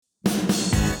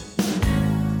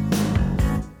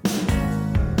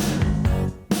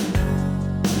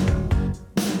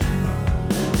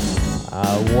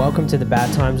Welcome to the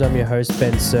Bad Times. I'm your host,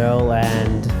 Ben Searle,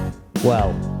 and,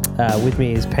 with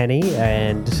me is Penny.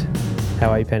 And how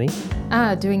are you, Penny?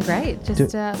 Doing great.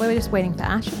 We're just waiting for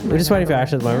Ash. We're just waiting for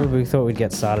Ash at the moment. We thought we'd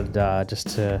get started just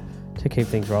to keep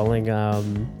things rolling.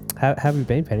 How have you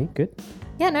been, Penny? Good?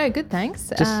 Yeah, no, good, thanks.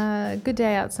 Good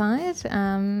day outside.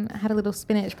 Had a little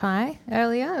spinach pie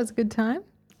earlier. It was a good time.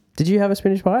 Did you have a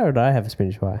spinach pie or did I have a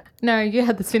spinach pie? No, you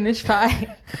had the spinach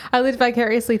pie. I lived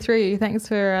vicariously through you. Thanks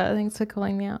for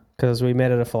calling me out. Because we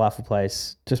met at a falafel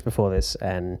place just before this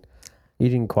and you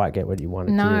didn't quite get what you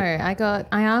wanted. No,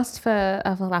 I asked for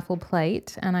a falafel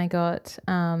plate and I got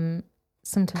some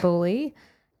tabbouleh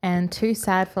and 2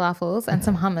 sad falafels and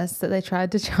some hummus that they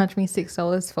tried to charge me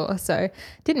 $6 for. So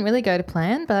didn't really go to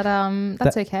plan, but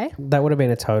that's okay. That would have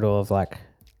been a total of like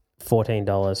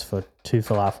 $14 for 2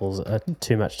 falafels,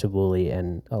 too much tabbouleh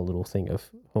and a little thing of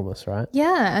hummus, right?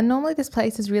 Yeah, and normally this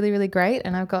place is really, really great,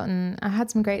 and I had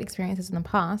some great experiences in the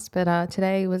past, but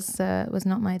today was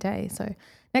not my day. So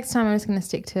next time I'm just going to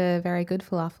stick to very good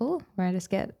falafel, where I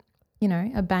just get,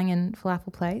 a banging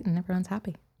falafel plate and everyone's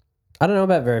happy. I don't know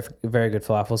about very, very good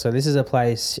falafel. So this is a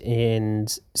place in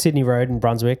Sydney Road in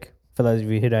Brunswick, for those of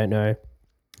you who don't know.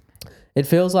 It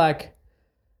feels like,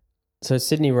 so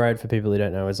Sydney Road, for people who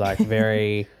don't know, is like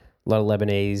a lot of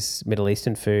Lebanese, Middle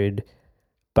Eastern food,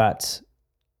 but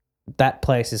that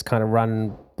place is kind of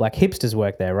run like hipsters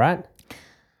work there, right?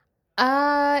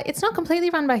 It's not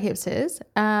completely run by hipsters.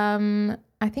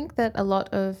 I think that a lot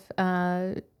of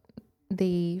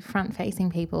the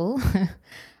front-facing people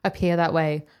appear that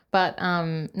way, but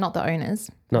not the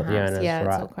owners. Not the owners, yeah,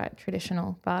 right. It's all quite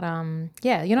traditional. But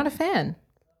yeah, you're not a fan.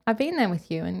 I've been there with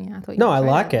you, and I thought you. No, I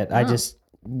like it. it. I just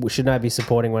shouldn't I be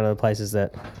supporting one of the places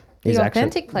that is the actually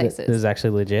authentic places that is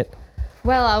actually legit.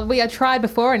 Well, we tried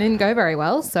before and didn't go very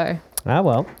well. So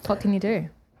what can you do?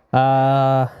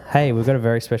 Hey, we've got a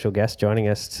very special guest joining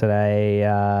us today.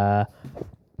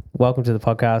 Welcome to the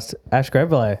podcast, Ash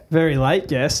Grebelo. Very late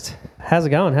guest. How's it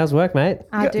going? How's work, mate?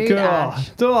 Dude,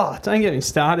 Ash. Don't get me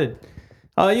started.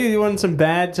 Oh, you want some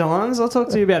bad times? I'll talk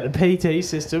to you about the PT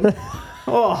system.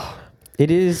 It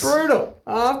is brutal.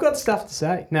 I've got stuff to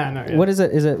say. No. What is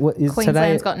it? Is Queensland's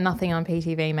today? got nothing on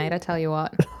PTV, mate. I tell you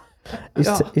what.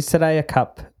 Is today a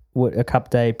cup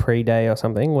day, pre-day or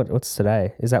something? What's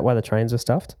today? Is that why the trains were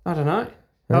stuffed? I don't know.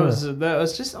 I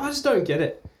just don't get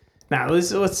it. Now,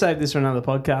 let's save this for another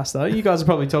podcast, though. You guys are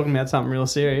probably talking about something real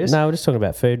serious. No, we're just talking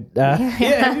about food. Yeah,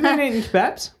 have you been eating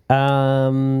kebabs?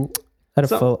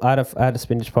 I had a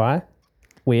spinach pie.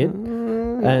 Weird.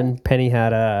 And Penny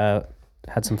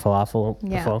had some falafel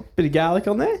before. Bit of garlic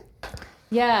on there?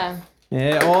 Yeah.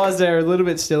 Yeah, is there a little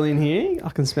bit still in here? I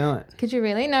can smell it. Could you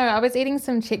really? No, I was eating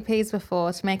some chickpeas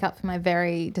before to make up for my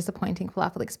very disappointing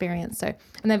falafel experience. And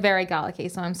they're very garlicky,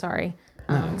 so I'm sorry.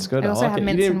 No, it's good. I also have it. You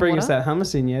mince didn't and bring water. us that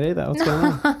hummus in yet either. What's going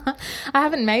on? I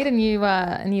haven't made a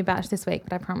new batch this week,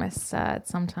 but I promise at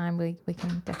some time we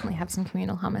can definitely have some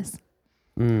communal hummus.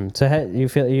 So how,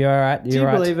 you're all right? Do you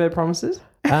believe her promises?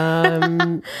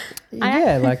 Yeah,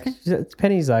 like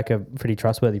Penny's like a pretty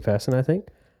trustworthy person, I think.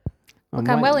 Look,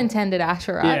 I'm well intended, Ash,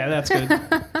 all right? Yeah, that's good.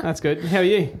 That's good. How are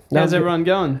you? How's everyone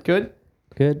going? Good?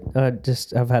 Good.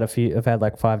 I've had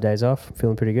like 5 days off.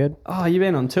 Feeling pretty good. Oh, you've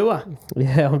been on tour?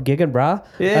 Yeah, I'm gigging, brah.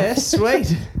 Yeah,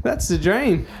 sweet. That's the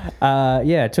dream.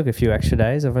 Yeah, it took a few extra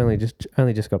days. I've only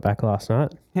just got back last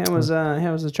night. How was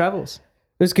the travels?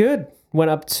 It was good. Went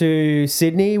up to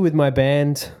Sydney with my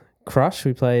band Crush.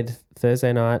 We played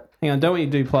Thursday night. Hang on, don't want you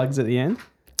to do plugs at the end.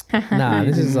 Nah,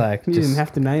 this is like you didn't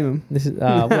have to name them. This is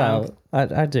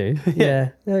I do. Yeah,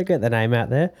 get the name out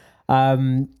there.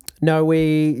 No,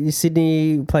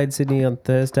 Sydney played Sydney on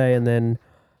Thursday and then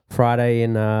Friday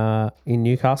in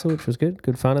Newcastle, which was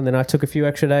good fun. And then I took a few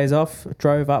extra days off,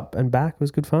 drove up and back. It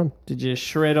was good fun. Did you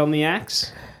shred on the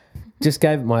axe? Just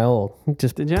gave it my all.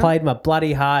 Just played my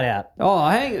bloody heart out. Oh,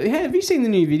 hey, have you seen the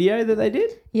new video that they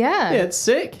did? Yeah. Yeah, it's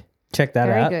sick. Check that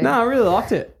Very out. good. No, I really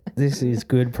liked it. This is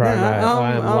good promo.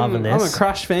 I am loving this. I'm a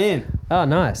Crush fan. Oh,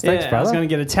 nice. Thanks, brother. I was going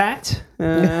to get a tat.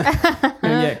 Going to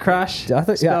get Crush. I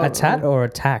thought a tat or a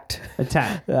tact? A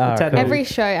tat. Oh, cool. Every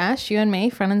show, Ash, you and me,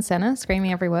 front and centre,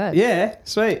 screaming every word. Yeah,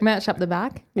 sweet. Merch up the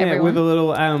back. Yeah, everyone. with a little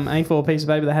A4 piece of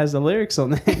paper that has the lyrics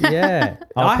on there. Yeah.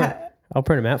 I'll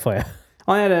print them out for you.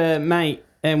 I had a mate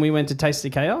and we went to Taste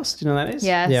of Chaos. Do you know what that is?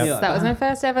 Yes, Yeah. that was my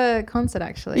first ever concert,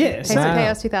 actually. Yeah, Taste of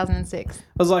Chaos 2006. It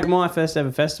was like my first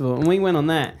ever festival, and we went on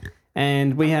that.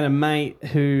 And we had a mate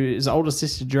whose older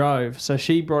sister drove, so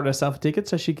she brought herself a ticket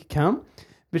so she could come.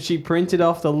 But she printed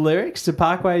off the lyrics to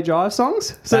Parkway Drive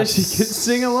songs so she could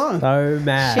sing along. So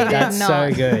mad. She did That's not.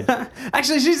 so good.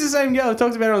 Actually, she's the same girl. I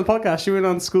talked about her on the podcast. She went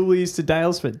on schoolies to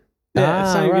Dalesford.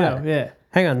 Yeah, same right. girl. Yeah.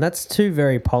 Hang on, that's two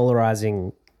very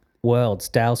polarizing worlds,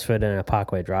 Dalesford and a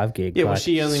Parkway Drive gig. Yeah, well, Like,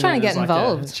 she only She's trying to went get as like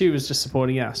involved. she was just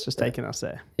supporting us, just taking us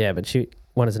there. yeah, but she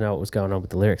wanted to know what was going on with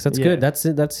the lyrics. That's Yeah. good.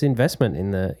 That's investment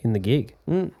in the gig.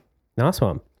 Mm. Nice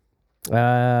one.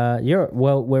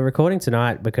 We're recording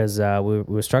tonight because we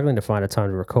were struggling to find a time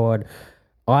to record.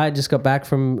 I just got back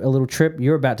from a little trip.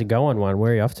 You're about to go on one.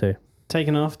 Where are you off to?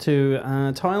 Taken off to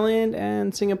Thailand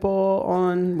and Singapore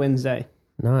on Wednesday.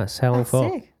 Nice. How long That's for?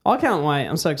 sick. I can't wait.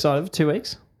 I'm so excited for 2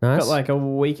 weeks. Nice. Got like a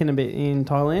week and a bit in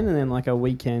Thailand and then like a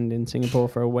weekend in Singapore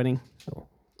for a wedding.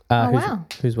 Oh, who's, wow.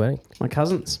 Who's wedding? My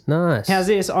cousins. Nice. How's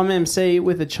this? I'm MC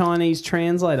with a Chinese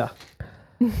translator.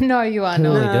 No, you are Cool.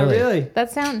 not. Dilly. Really?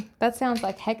 That sounds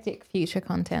like hectic future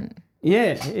content.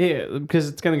 Yeah, because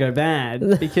it's going to go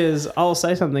bad because I'll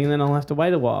say something and then I'll have to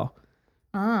wait a while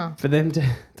Ah. for them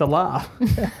to laugh.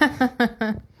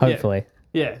 Hopefully.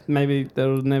 Yeah, maybe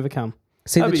that'll never come.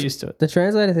 See, I'll the, be tr- used to it. the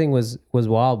translator thing was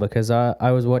wild because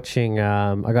I was watching.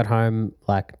 I got home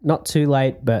like not too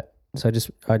late, but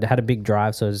I had a big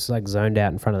drive, so I was just like zoned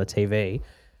out in front of the TV.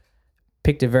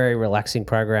 Picked a very relaxing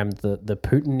program, the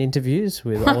Putin interviews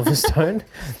with Oliver Stone.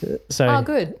 So Oh,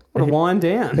 good. What a wind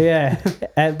down. yeah,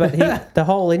 but the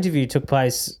whole interview took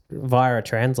place via a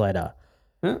translator,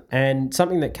 Huh? and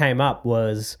something that came up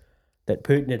was that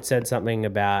Putin had said something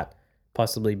about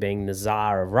possibly being the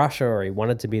Tsar of Russia, or he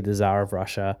wanted to be the Tsar of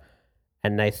Russia,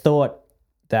 and they thought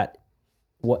that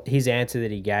what his answer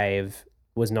that he gave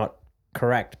was not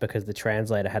correct because the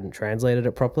translator hadn't translated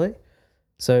it properly.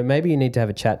 So maybe you need to have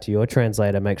a chat to your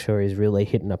translator, make sure he's really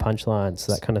hitting the punchlines,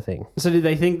 that kind of thing. So did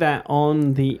they think that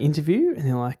on the interview? And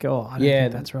they're like, oh, I don't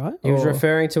think that's right. He was Or-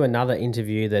 referring to another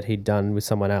interview that he'd done with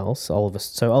someone else, Oliver.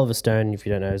 So Oliver Stone, if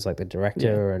you don't know, is like the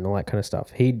director and all that kind of stuff.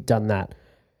 He'd done that.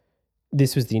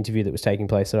 This was the interview that was taking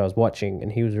place that I was watching,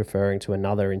 and he was referring to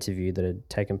another interview that had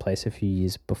taken place a few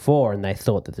years before, and they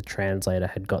thought that the translator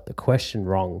had got the question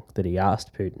wrong that he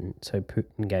asked Putin. So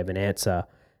Putin gave an answer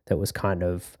that was kind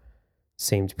of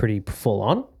seemed pretty full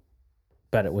on,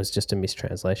 but it was just a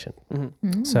mistranslation.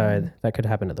 Mhm. So that could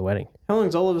happen at the wedding. How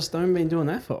long's Oliver Stone been doing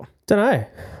that for? Don't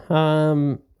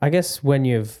know. I guess when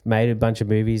you've made a bunch of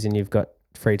movies and you've got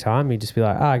free time, you just be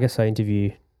like, I guess I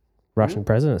interview Russian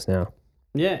presidents now.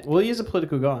 Yeah, well, he's a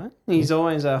political guy. He's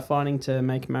always fighting to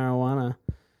make marijuana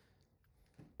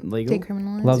legal.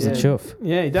 Decriminalised. Loves Yeah. the chuff.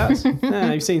 Yeah, he does.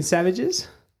 Have you seen Savages?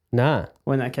 Nah.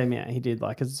 When that came out, he did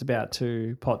because it's about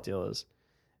two pot dealers.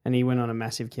 And he went on a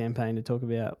massive campaign to talk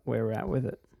about where we're at with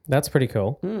it. That's pretty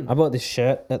cool. Hmm. I bought this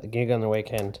shirt at the gig on the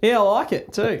weekend, Yeah, I like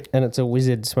it too. and it's a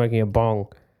wizard smoking a bong,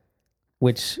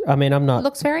 which, I mean, I'm It not,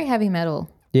 looks very heavy metal.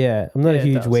 I'm not Yeah, a it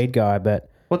huge does. weed guy, but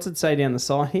What's it say down the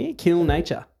side here? Kill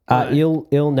nature. No.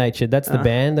 Ill-Natured, that's the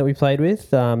band that we played with.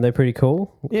 They're pretty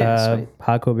cool. Yeah, sweet.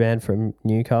 Hardcore band from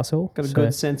Newcastle. Got a So-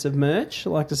 good sense of merch. I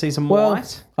like to see some Well,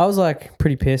 white. I was like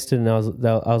pretty pissed, and I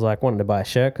was like wanted to buy a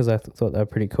shirt because I thought they were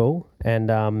pretty cool. And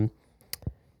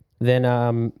then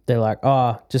they're like,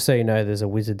 oh, just so you know, there's a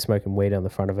wizard smoking weed on the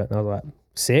front of it. And I was like,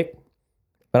 sick.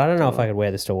 But I don't know if I could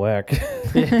wear this to work.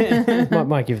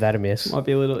 might give that a miss. Might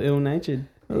be a little ill-natured.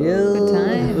 Good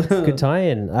times. Good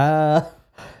tie-in.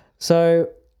 So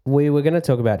we were going to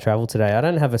talk about travel today. I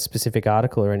don't have a specific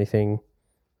article or anything.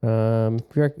 Have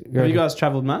you guys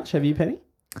travelled much? Have you, Penny?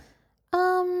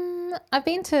 I've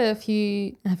been to a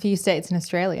few states in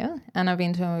Australia, and I've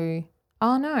been to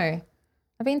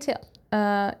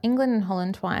England and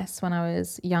Holland twice when I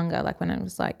was younger, like when I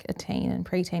was like a teen and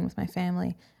preteen with my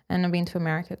family, and I've been to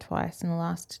America twice in the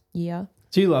last year.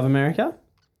 Do you love America?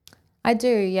 I do,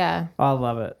 yeah, I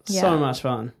love it. Yeah. So much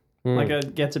fun. Like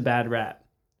it gets a bad rap.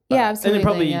 yeah, absolutely,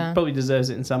 And it yeah. probably deserves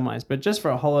it in some ways, but just for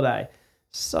a holiday,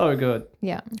 so good.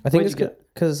 Yeah. I think Where'd it's you go?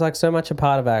 because it's like so much a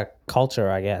part of our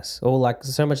culture, I guess, or like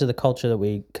so much of the culture that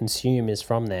we consume is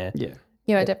from there. Yeah.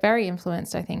 Yeah, very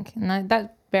influenced, I think. And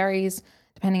that varies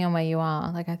depending on where you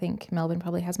are. Like, I think Melbourne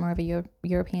probably has more of a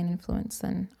European influence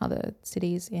than other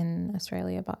cities in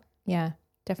Australia. But yeah,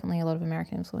 definitely a lot of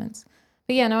American influence.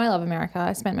 But yeah, no, I love America.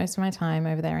 I spent most of my time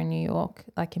over there in New York,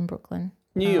 like in Brooklyn.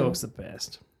 New York's the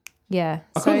best. Yeah.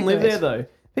 I so couldn't live good. there though.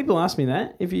 People ask me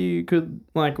that. If you could,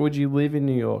 would you live in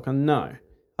New York? And no.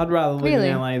 I'd rather live Really?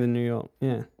 in LA than New York.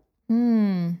 Yeah.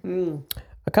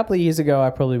 A couple of years ago, I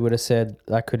probably would have said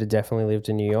I could have definitely lived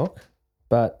in New York,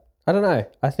 but I don't know.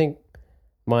 I think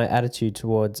my attitude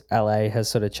towards LA has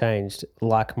sort of changed,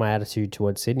 like my attitude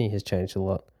towards Sydney has changed a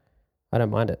lot. I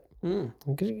don't mind it.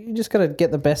 You just got to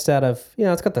get the best out of,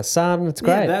 it's got the sun, it's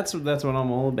great. Yeah, that's what I'm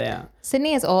all about.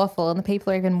 Sydney is awful and the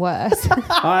people are even worse.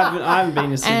 I haven't been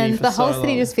to Sydney and for the so whole city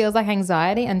long. just feels like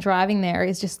anxiety, and driving there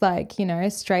is just like,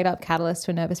 straight up catalyst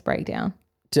to a nervous breakdown.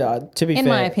 To be In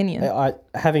fair, my opinion.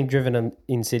 having driven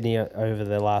in Sydney over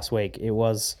the last week,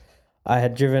 I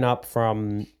had driven up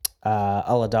from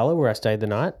Ulladulla where I stayed the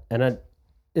night, and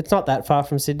it's not that far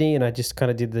from Sydney, and I just kind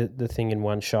of did the thing in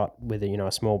one shot with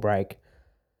a small break,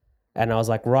 and I was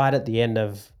like right at the end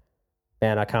of,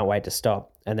 man, I can't wait to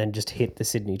stop, and then just hit the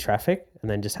Sydney traffic,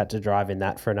 and then just had to drive in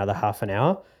that for another half an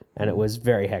hour, and it was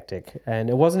very hectic, and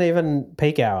it wasn't even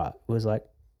peak hour. It was like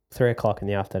 3:00 in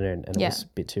the afternoon, and it was a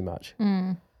bit too much.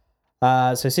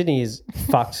 So Sydney is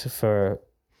fucked for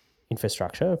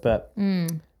infrastructure, but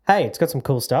hey, it's got some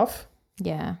cool stuff.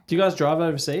 Yeah. Do you guys drive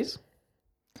overseas?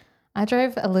 I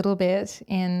drove a little bit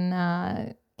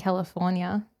in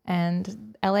California,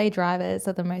 and LA drivers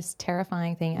are the most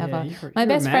terrifying thing ever. My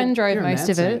best friend drove most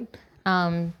of it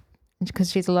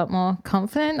because she's a lot more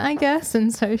confident, I guess,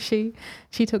 and so she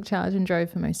took charge and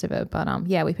drove for most of it. But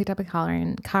yeah, we picked up a car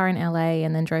in LA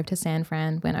and then drove to San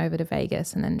Fran, went over to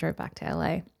Vegas, and then drove back to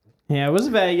LA. Yeah, it was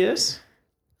Vegas.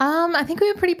 I think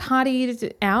we were pretty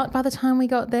partied out by the time we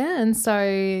got there, and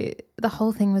so the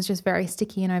whole thing was just very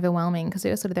sticky and overwhelming because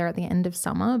we were sort of there at the end of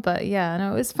summer. But yeah,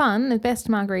 no, it was fun. The best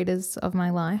margaritas of my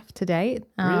life to date.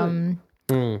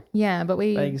 Yeah, but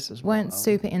we weren't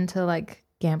super into like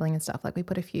gambling and stuff. Like we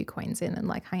put a few coins in and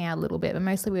like hung out a little bit, but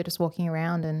mostly we were just walking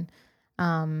around. And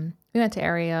we went to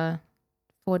area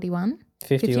 51.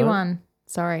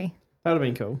 Sorry, That would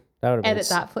have been cool. That would have edit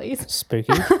that, please.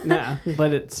 spooky. Nah,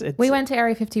 but it's We went to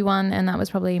Area 51 and that was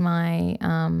probably my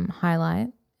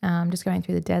highlight. Just going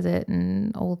through the desert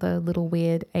and all the little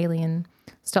weird alien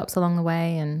stops along the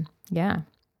way, and yeah.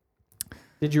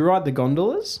 Did you ride the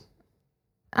gondolas?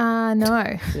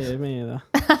 No. Yeah, me either.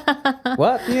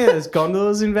 What? Yeah, there's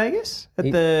gondolas in Vegas at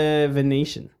the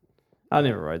Venetian. I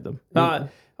never rode them.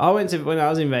 I went to when I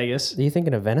was in Vegas. Are you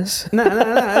thinking of Venice? No,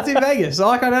 that's in Vegas.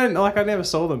 I never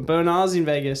saw them. But when I was in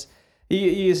Vegas,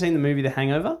 you seen the movie The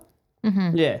Hangover?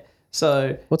 Mm-hmm. Yeah.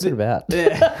 So What's it about?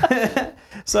 Yeah.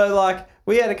 So like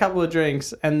we had a couple of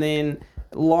drinks, and then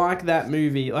like that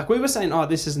movie, like we were saying, oh,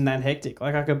 this isn't that hectic.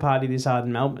 Like I could party this hard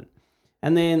in Melbourne.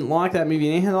 And then like that movie,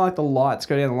 and you had like the lights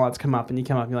go down, the lights come up, and you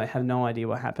come up and you like have no idea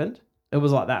what happened. It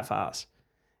was like that fast.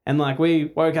 And like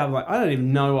we woke up like, I don't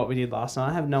even know what we did last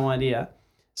night. I have no idea.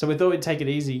 So we thought we'd take it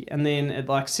easy. And then at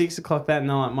like 6:00 that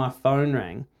night, my phone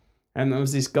rang. And there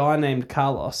was this guy named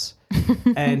Carlos.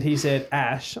 And he said,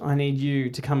 Ash, I need you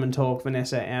to come and talk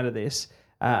Vanessa out of this.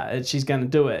 She's going to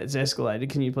do it. It's escalated.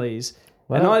 Can you please?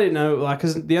 Wow. And I didn't know, like,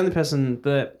 because the only person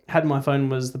that had my phone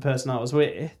was the person I was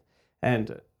with.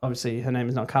 And obviously her name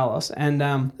is not Carlos.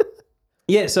 And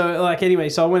yeah, so like anyway,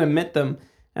 so I went and met them.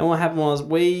 And what happened was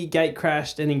we gate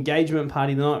crashed an engagement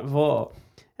party the night before.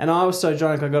 And I was so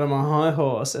drunk, I got on my high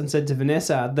horse and said to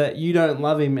Vanessa that you don't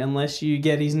love him unless you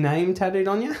get his name tattooed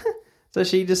on you. So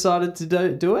she decided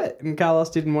to do it, and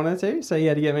Carlos didn't want her to, so he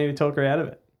had to get me to talk her out of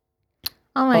it.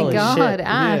 Oh my Holy God, shit.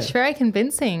 Ash, Yeah. very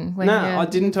convincing. No, I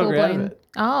didn't talk her out of it.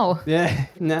 Oh. Yeah,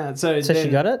 no. So she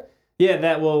got it? Yeah,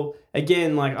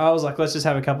 again, like I was like, let's just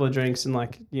have a couple of drinks and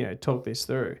like, talk this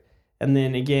through. And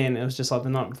then again, it was just like the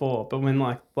night before. But when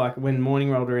like when morning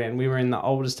rolled around, we were in the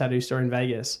oldest tattoo store in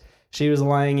Vegas. She was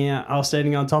laying out. I was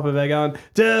standing on top of her going,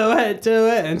 do it.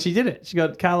 And she did it. She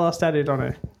got Carlos tattooed on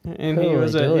her. And he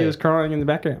was crying in the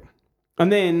background.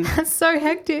 And then... That's so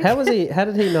hectic. How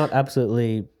did he not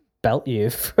absolutely belt you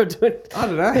for doing... I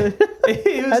don't know.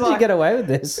 How did you get away with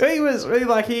this?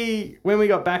 When we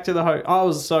got back to the hotel, I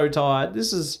was so tired.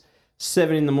 This is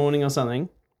 7 a.m. or something.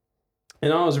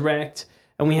 And I was wrecked.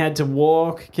 And we had to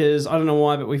walk because, I don't know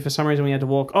why, but for some reason we had to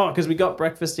walk. Oh, because we got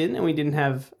breakfast in and we didn't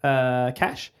have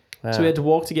cash. So we had to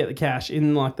walk to get the cash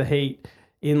in like the heat,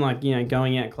 in like,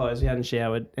 going out clothes. We hadn't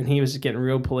showered. And he was just getting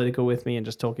real political with me and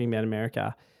just talking about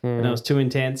America. And it was too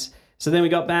intense. So then we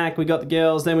got back, we got the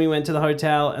girls, then we went to the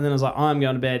hotel, and then I was like, I'm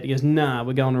going to bed. He goes, nah,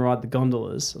 we're going to ride the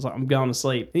gondolas. I was like, I'm going to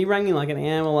sleep. And he rang me like an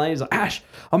hour later. He's like, Ash,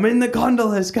 I'm in the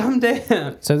gondolas, come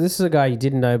down. So this is a guy you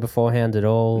didn't know beforehand at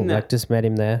all? No. Like just met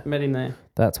him there? Met him there.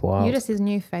 That's wild. You're just his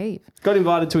new fave. Got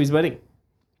invited to his wedding.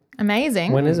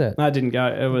 Amazing. When is it? I didn't go.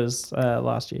 It was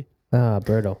last year. Ah,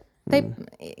 brutal. Yeah,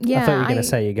 I thought you were going to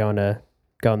say you're going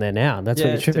there now. That's what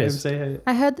your trip is.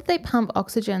 I heard that they pump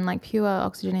oxygen, like pure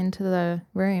oxygen, into the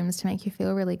rooms to make you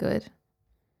feel really good.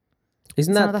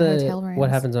 Isn't It's that one of the hotel rooms. what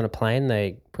happens on a plane?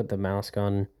 They put the mask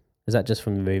on. Is that just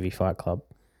from the movie Fight Club?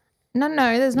 No,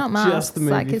 there's not masks. Just the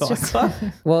movie like it's Fight just Club.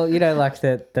 Well, like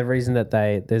the reason that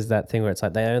there's that thing where it's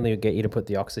like they only get you to put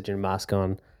the oxygen mask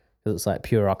on because it's like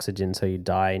pure oxygen, so you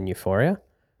die in euphoria.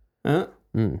 Huh?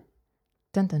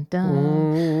 Dun dun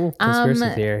dun.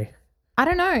 Conspiracy theory. I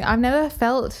don't know. I've never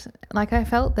felt like I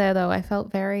felt there though. I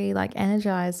felt very like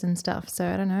energized and stuff. So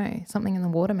I don't know. Something in the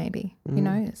water maybe. Who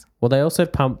knows? Well, they also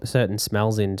pump certain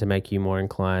smells in to make you more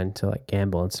inclined to like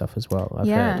gamble and stuff as well. I've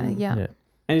Yeah, heard. yeah.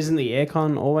 And isn't the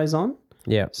aircon always on?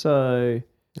 Yeah. So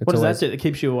It's what does always- that do? That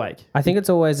keeps you awake. I think it's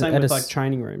always Same at with a, like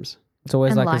training rooms. it's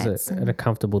always And like lights at a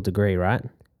comfortable degree, right?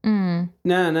 Mm.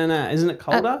 No. Isn't it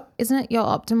colder? Isn't it your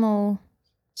optimal?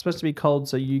 It's supposed to be cold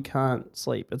so you can't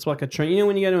sleep. It's like you know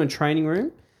when you go to a training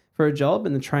room for a job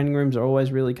and the training rooms are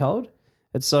always really cold?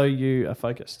 It's so you are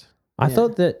focused. I Yeah.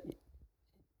 thought that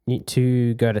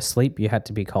to go to sleep, you had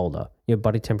to be colder. Your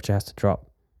body temperature has to drop.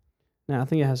 No, I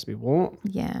think it has to be warm.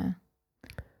 Yeah.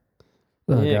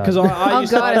 Oh, Yeah, God. because I Oh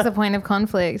used God, to, it's a point of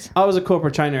conflict. I was a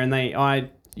corporate trainer and I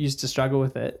used to struggle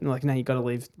with it. And like, no, you got to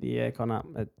leave the aircon up.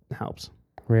 It helps.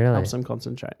 Really? Helps them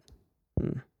concentrate.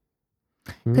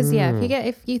 Because Mm.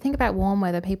 if you think about warm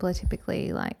weather, people are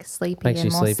typically like sleepy Makes and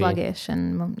you more sleepy. sluggish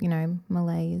and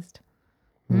malaised.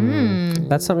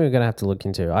 That's something we're gonna have to look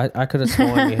into. I could have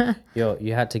sworn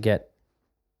you had to get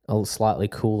slightly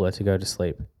cooler to go to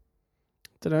sleep.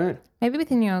 Don't know. Maybe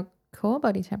within your core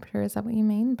body temperature, is that what you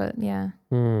mean? But yeah,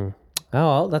 Oh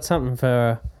well, that's something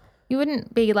for you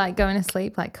wouldn't be like going to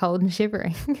sleep like cold and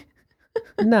shivering.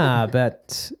 nah.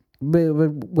 But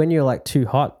when you're like too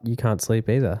hot, you can't sleep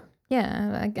either.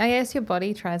 Yeah, I guess your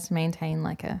body tries to maintain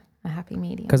like a happy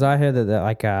medium. Because I heard that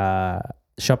like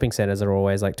shopping centers are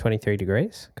always like 23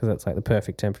 degrees because that's like the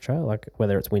perfect temperature. Like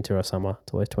whether it's winter or summer,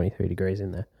 it's always 23 degrees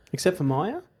in there. Except for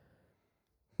Maya.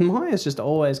 Maya's just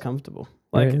always comfortable.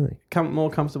 Like Really? more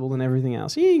comfortable than everything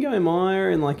else. Yeah, you go in Maya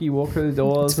and like you walk through the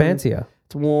doors. It's and fancier.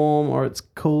 It's warm or it's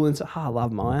cool. And I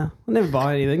love Maya. I never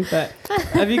buy anything. But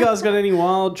have you guys got any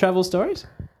wild travel stories?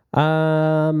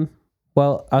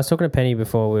 Well, I was talking to Penny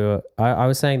before I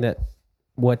was saying that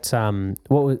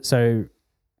so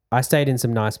I stayed in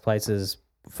some nice places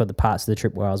for the parts of the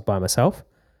trip where I was by myself.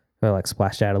 I like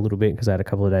splashed out a little bit because I had a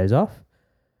couple of days off.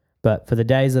 But for the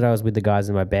days that I was with the guys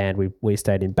in my band, we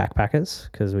stayed in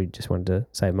backpackers because we just wanted to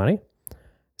save money.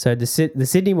 So the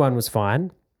Sydney one was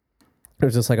fine. It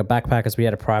was just like a backpackers. We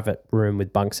had a private room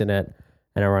with bunks in it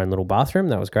and our own little bathroom.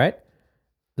 That was great.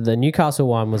 The Newcastle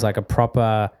one was like a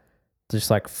proper, just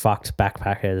like fucked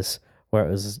backpackers where it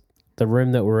was the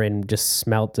room that we're in just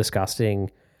smelt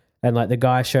disgusting. And like the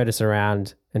guy showed us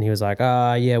around and he was like,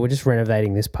 yeah, we're just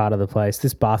renovating this part of the place.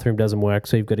 This bathroom doesn't work.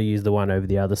 So you've got to use the one over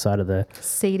the other side of the...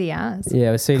 CDRs. Yeah,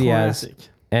 it was CDRs. Classic.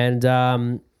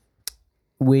 And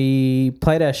we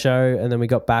played our show and then we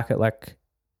got back at like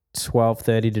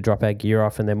 12:30 to drop our gear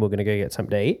off and then we're going to go get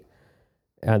something to eat.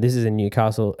 This is in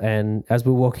Newcastle. And as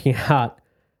we're walking out,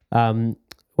 one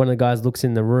of the guys looks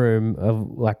in the room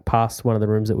of like past one of the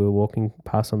rooms that we were walking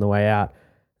past on the way out.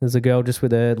 There's a girl just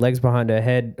with her legs behind her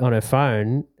head on her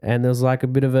phone and there's like a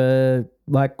bit of a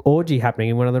like orgy happening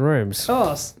in one of the rooms.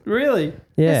 Oh, really?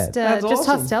 Yeah. That's Just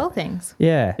awesome. hostel things.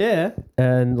 Yeah. Yeah.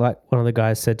 And like one of the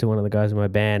guys said to one of the guys in my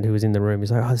band who was in the room,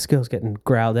 he's like, this girl's getting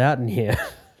growled out in here.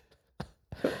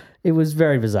 It was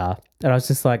very bizarre. And I was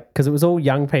just like, because it was all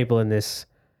young people in this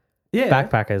Yeah.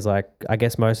 backpackers. Like, I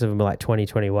guess most of them are like 20,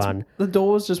 21. The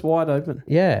door was just wide open.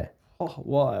 Yeah. Oh,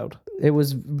 wild. It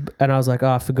was, and I was like,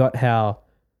 I forgot how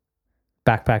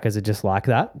backpackers are just like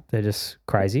that. They're just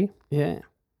crazy. Yeah.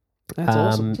 That's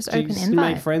awesome. Just Did open you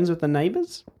invite. make friends with the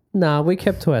neighbours? Nah, we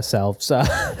kept to ourselves. So,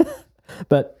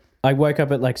 but I woke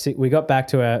up at like we got back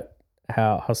to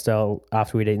our hostel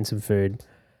after we'd eaten some food.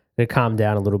 It calmed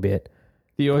down a little bit.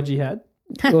 The orgy had?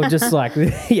 Or just like,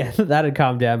 yeah, that had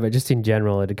calmed down, but just in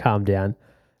general, it had calmed down.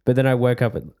 But then I woke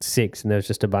up at 6 and there was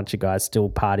just a bunch of guys still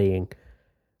partying,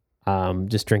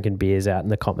 just drinking beers out in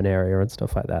the common area and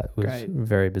stuff like that. It was Great.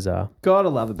 very bizarre. Gotta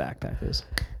love the backpackers.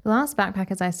 The last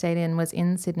backpackers I stayed in was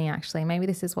in Sydney, actually. Maybe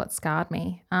this is what scarred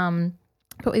me.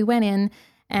 But we went in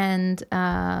and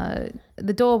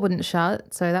the door wouldn't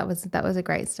shut. So that was a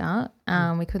great start.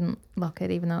 We couldn't lock it,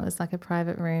 even though it was like a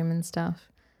private room and stuff.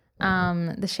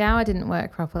 The shower didn't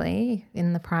work properly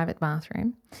in the private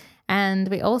bathroom. And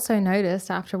we also noticed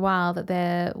after a while that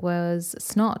there was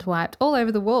snot wiped all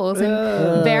over the walls in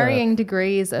varying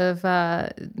degrees of,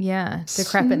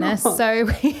 decrepitness. Snot. So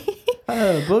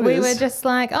Boogers. we were just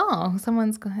like, oh,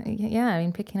 someone's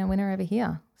been picking a winner over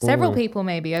here. Several people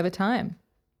maybe over time.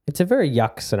 It's a very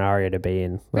yuck scenario to be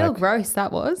in. Real Like, gross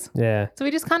that was. yeah. So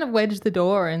we just kind of wedged the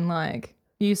door and like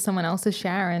used someone else's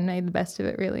shower and made the best of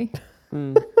it, really.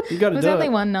 You gotta It was do only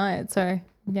it. one night, so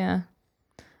yeah.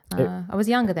 I was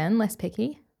younger then, less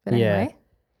picky. But Yeah. anyway,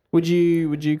 Would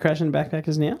you crash in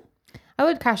backpackers now? I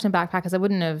would crash in a backpackers. I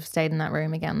wouldn't have stayed in that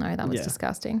room again though. That was Yeah.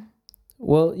 disgusting.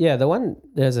 Well, yeah, the one,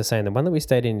 as I was saying, the one that we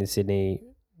stayed in Sydney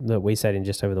that we stayed in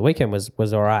just over the weekend was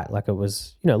all right. Like it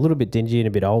was, a little bit dingy and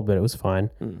a bit old, but it was fine.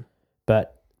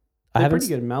 But I They're haven't.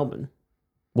 pretty good in Melbourne.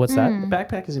 What's that? The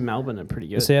backpackers in Melbourne are pretty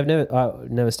good. See, I've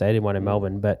never stayed in one in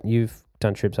Melbourne, but you've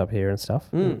done trips up here and stuff.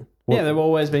 Yeah, they've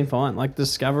always been fine. Like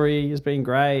Discovery has been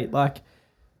great. Like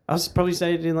I've probably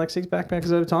stayed in like 6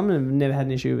 backpackers over time and have never had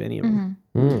an issue with any of them.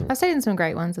 I've stayed in some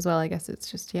great ones as well. I guess it's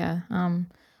just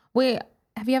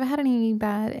have you ever had any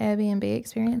bad Airbnb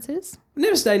experiences? I've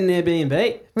never stayed in an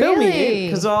Airbnb. Fill me in Really?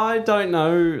 because I don't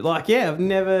know. Like, I've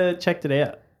never checked it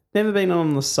out. Never been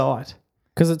on the site.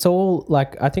 Because it's all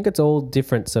I think it's all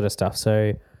different sort of stuff.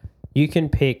 So you can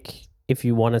pick if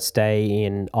you want to stay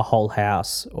in a whole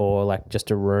house or like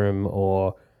just a room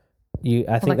or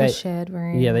I think A shared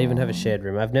room. Yeah, they even have a shared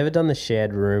room. I've never done the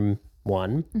shared room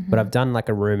one, but I've done like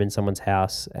a room in someone's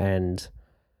house and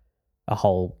a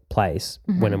whole place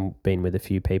when I've been with a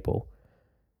few people.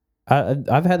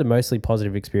 I've had a mostly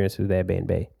positive experience with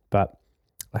Airbnb, but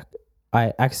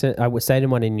I stayed in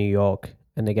one in New York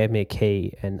and they gave me a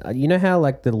key, and you know how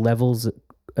like the levels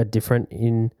are different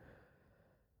in,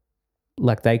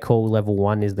 like they call level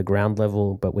 1 is the ground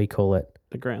level, but we call it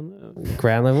The ground.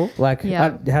 ground level. Like,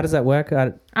 Yeah. how does that work?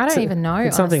 I don't even know.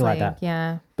 It's something like honestly. that.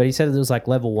 Yeah. But he said it was like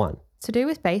level 1. To do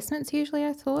with basements usually,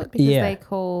 I thought, because Yeah. they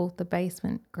call the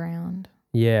basement ground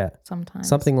Yeah, sometimes.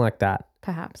 something like that.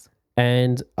 Perhaps.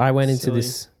 And I went into Silly.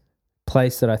 this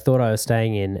place that I thought I was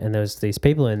staying in, and there was these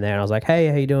people in there, and I was like, "Hey,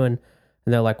 how you doing?"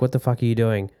 And they're like, "What the fuck are you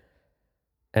doing?"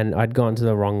 And I'd gone to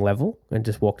the wrong level and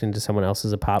just walked into someone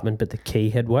else's apartment, but the key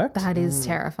had worked. That is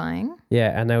terrifying.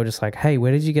 Yeah, and they were just like, "Hey,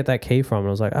 where did you get that key from?" And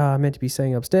I was like, "Oh, I meant to be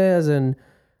staying upstairs." And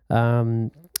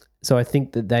so I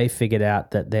think that they figured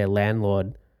out that their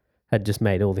landlord had just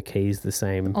made all the keys the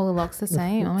same All the locks the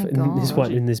same. Oh my in this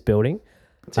god. in this building.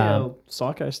 That's how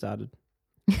Psycho started.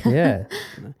 Yeah,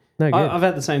 no good. I've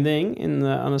had the same thing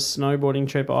on a snowboarding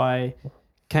trip. I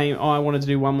wanted to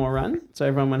do one more run, so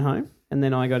everyone went home, and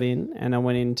then I got in and I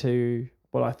went into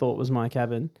what I thought was my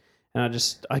cabin, and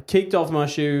I kicked off my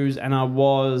shoes and I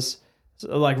was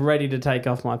like ready to take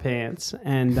off my pants,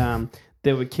 and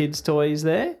there were kids' toys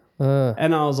there,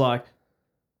 and I was like,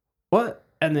 "What?"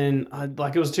 And then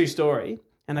it was 2-story,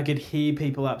 and I could hear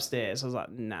people upstairs. I was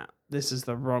like, "Nah, this is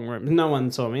the wrong room." No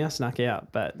one saw me. I snuck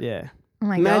out, but yeah. Oh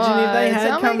my Imagine god. if they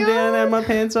had Oh my come down and had God. my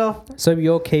pants off. So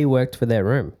your key worked for their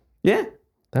room. Yeah,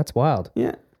 That's wild.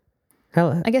 yeah.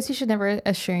 Hell, I guess you should never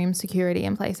assume security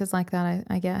in places like that,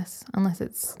 I guess, unless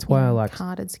it's why I like-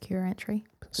 carded secure entry.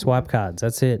 swipe cards.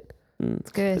 That's it.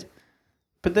 It's good.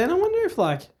 But then I wonder if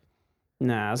I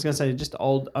was going to say just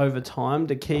over time,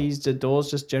 do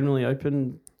doors just generally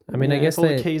open? I mean, I guess if all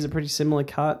the they- keys are pretty similar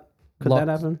cut. Could Lock-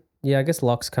 that happen? Yeah, I guess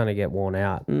locks kind of get worn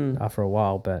out after a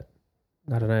while, but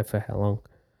I don't know for how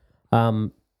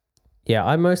long. Yeah,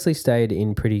 I mostly stayed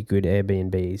in pretty good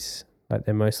Airbnbs. Like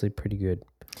they're mostly pretty good.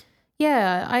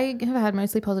 Yeah, I have had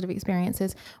mostly positive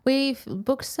experiences. We've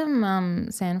booked some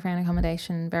San Fran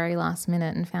accommodation very last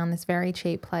minute and found this very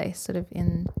cheap place sort of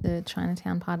in the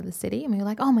Chinatown part of the city. And we were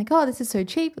like, oh my God, this is so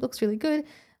cheap. It looks really good.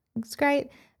 Looks great.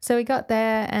 So we got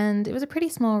there and it was a pretty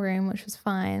small room, which was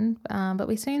fine. But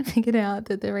we soon figured out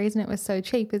that the reason it was so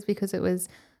cheap is because it was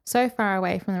so far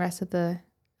away from the rest of the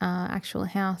actual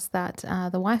house that the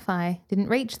Wi-Fi didn't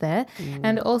reach there.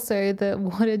 And also the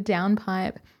watered down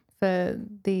pipe for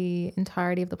the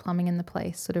entirety of the plumbing in the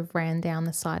place sort of ran down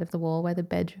the side of the wall where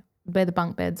the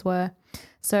bunk beds were.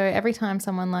 So every time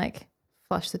someone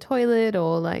flushed the toilet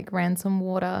or ran some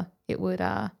water, it would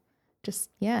flush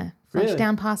Really?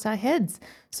 down past our heads.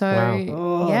 So Wow.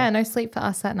 Oh. yeah, no sleep for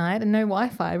us that night and no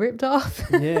Wi-Fi, ripped off.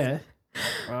 Yeah.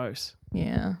 Gross.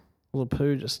 Yeah. Little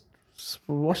poo just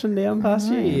washing down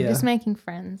past you. Yeah. Just making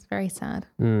friends. Very sad.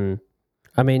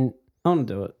 I mean, I want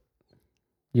to do it.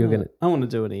 I I want to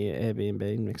do an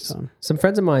Airbnb next time. some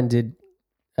friends of mine did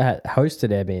hosted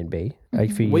Airbnb a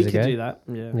few years We ago. could do that.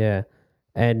 Yeah. Yeah,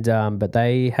 and but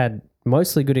they had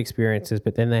mostly good experiences,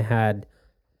 but then they had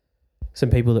some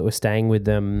people that were staying with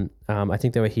them. I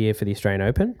think they were here for the Australian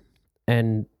Open,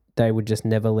 and they would just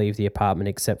never leave the apartment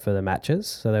except for the matches.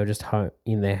 So they were just home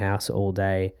in their house all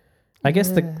day. I guess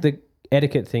the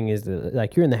etiquette thing is that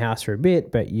you're in the house for a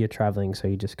bit, but you're traveling, so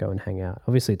you just go and hang out.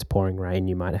 Obviously, it's pouring rain,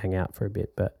 you might hang out for a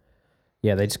bit, but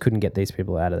yeah, they just couldn't get these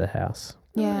people out of the house.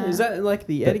 Yeah. Is that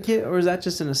the etiquette, or is that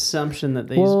just an assumption that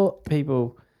these Well-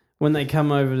 people, when they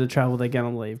come over to travel, they're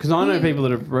going to leave? Because I know people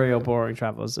that are real boring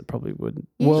travelers that probably wouldn't.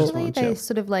 Usually wanna they chill.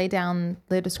 sort of lay down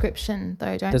the description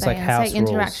though, don't There's they? like And house say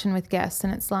interaction with guests,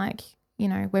 and it's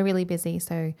we're really busy,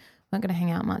 so we're not going to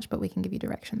hang out much, but we can give you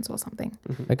directions or something.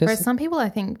 I guess Whereas some people, I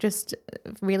think, just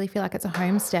really feel like it's a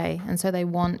homestay, and so they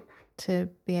want to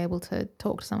be able to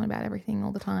talk to someone about everything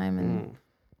all the time. And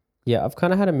Yeah, I've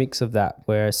kind of had a mix of that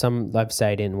where some I've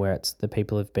stayed in where it's the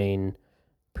people have been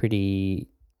pretty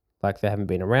like they haven't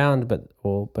been around,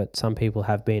 but some people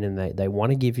have been and they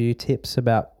want to give you tips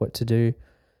about what to do.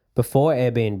 Before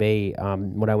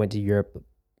Airbnb, when I went to Europe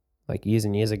like years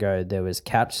and years ago, there was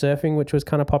couch surfing, which was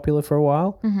kind of popular for a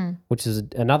while, which is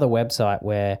another website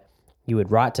where you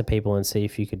would write to people and see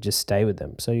if you could just stay with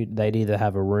them. So they'd either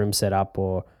have a room set up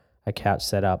or a couch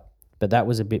set up. But that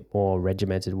was a bit more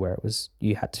regimented where it was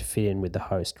you had to fit in with the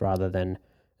host rather than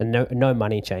and no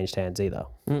money changed hands either.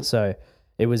 So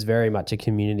it was very much a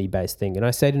community based thing. And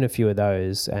I stayed in a few of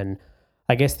those, and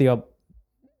I guess the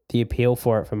appeal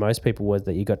for it for most people was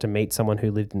that you got to meet someone who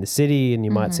lived in the city and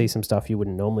you might see some stuff you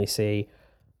wouldn't normally see.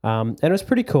 And it was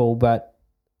pretty cool, but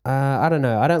I don't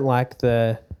know. I don't like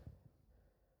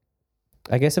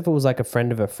I guess if it was like a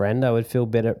friend of a friend, I would feel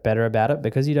better about it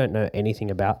because you don't know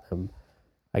anything about them.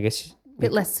 I guess A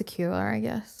bit less secure, I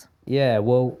guess. yeah,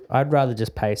 well, I'd rather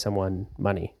just pay someone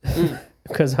money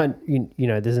because you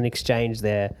know, there's an exchange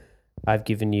there. I've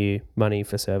given you money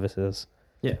for services.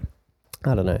 Yeah.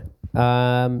 I don't know.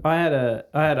 I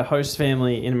had a host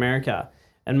family in America,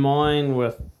 and mine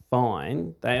were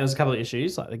fine. There was a couple of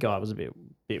issues. Like the guy was a bit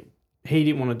he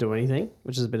didn't want to do anything,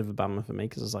 which is a bit of a bummer for me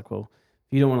because it's like, well,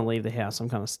 if you don't want to leave the house, I'm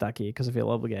kind of stuck here because I feel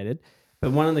obligated.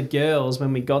 But one of the girls,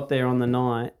 when we got there on the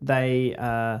night, they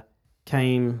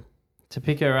came to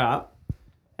pick her up,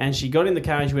 and she got in the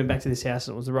car and she went back to this house,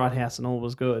 and it was the right house and all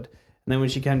was good. And then when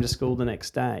she came to school the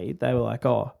next day, they were like,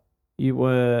 oh, you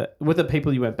were with the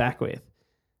people you went back with.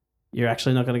 You're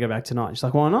actually not going to go back tonight. She's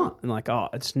like, why not? And like, oh,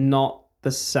 it's not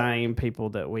the same people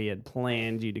that we had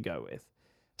planned you to go with.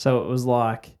 So it was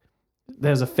like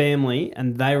there was a family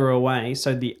and they were away.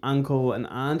 So the uncle and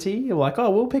auntie were like, oh,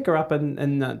 we'll pick her up.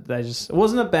 And they just, it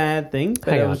wasn't a bad thing,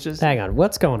 but it was just. Hang on.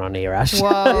 What's going on here, Ash?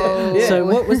 Whoa. Yeah. So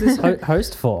what was this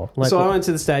host for? Like, So I went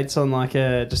to the States on like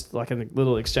a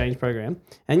little exchange program.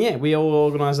 And yeah, we all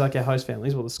organised like our host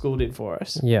families, what the school did for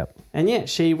us. yeah. And yeah,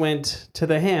 she went to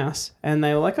the house and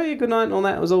they were like, oh yeah, good night and all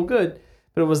that. It was all good.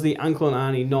 But it was the uncle and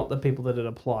auntie, not the people that had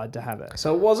applied to have it.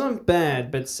 So it wasn't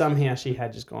bad, but somehow she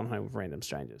had just gone home with random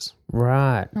strangers.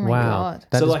 Right. Oh my wow. God.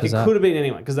 That so is like bizarre. it could have been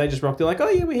anyone because they just rocked it like, oh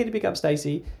yeah, we're here to pick up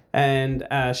Stacey. And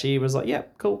she was like, yeah,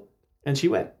 cool. And she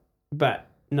went. But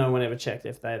no one ever checked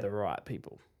if they're the right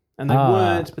people. And they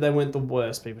weren't, but they weren't the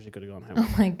worst people she could have gone home with.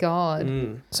 Oh my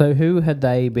God. So who had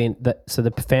they been? So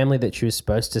the family that she was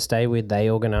supposed to stay with, they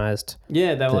organised.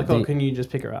 Yeah, they were like, The- oh, can you just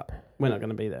pick her up? We're not going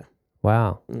to be there.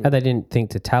 Wow. And they didn't think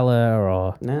to tell her,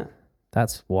 or Nah.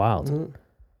 that's wild.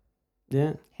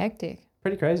 Yeah, Hectic.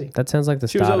 pretty crazy. That sounds like the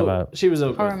She was start all, of a. she was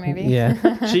all Horror good. movie.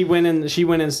 Yeah. She went and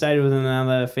stayed with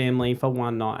another family for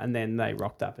one night, and then they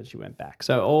rocked up and she went back.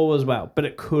 So all was well, but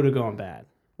it could have gone bad.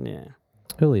 Yeah.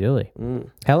 Hooly dooly.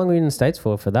 How long were you in the States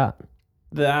for that?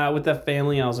 With the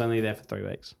family, I was only there for 3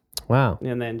 weeks, Wow.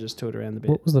 and then just toured around the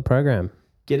bit. What was the program?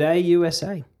 G'day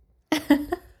USA.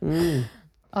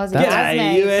 Aussie G'day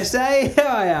Ausmates. USA. How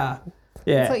are ya?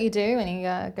 Yeah. That's what you do when you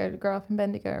go to grow up in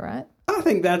Bendigo, right? I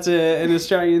think that's an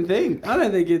Australian thing. I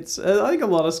don't think it's. I think a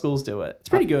lot of schools do it. It's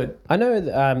pretty good. I know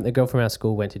a girl from our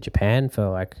school went to Japan for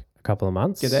like a couple of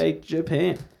months. G'day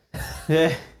Japan.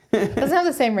 Yeah. Doesn't have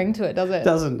the same ring to it, does it?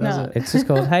 Doesn't. It's just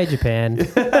called Hey Japan.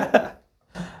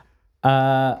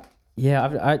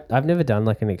 Yeah, I've never done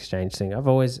like an exchange thing. I've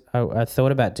always I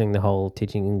thought about doing the whole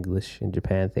teaching English in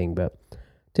Japan thing, but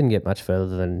didn't get much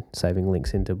further than saving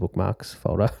links into bookmarks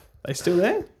folder. They still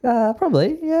there?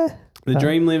 Probably, yeah. The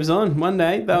dream lives on. One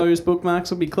day, those bookmarks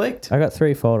will be clicked. I got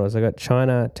 3 folders. I got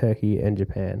China, Turkey, and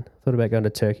Japan. Thought about going to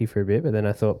Turkey for a bit, but then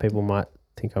I thought people might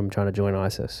think I'm trying to join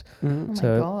ISIS. Oh my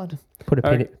So- God. Put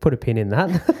a pin in that.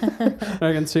 I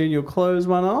reckon soon you'll close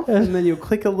one off, and then you'll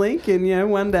click a link, and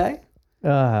one day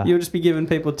you'll just be giving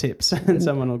people tips, and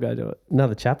someone will go do it.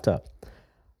 Another chapter.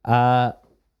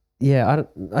 Yeah,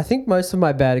 I think most of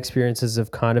my bad experiences have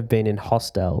kind of been in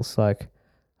hostels. Like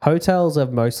hotels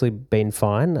have mostly been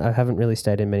fine. I haven't really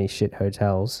stayed in many shit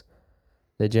hotels.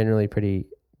 They're generally pretty.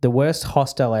 The worst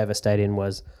hostel I ever stayed in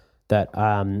was that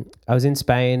I was in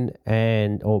Spain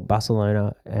or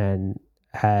Barcelona and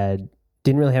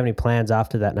didn't really have any plans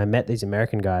after that, and I met these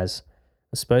American guys. I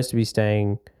was supposed to be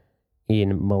staying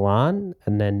in Milan,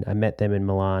 and then I met them in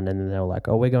Milan, and then they were like,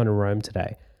 "Oh, we're going to Rome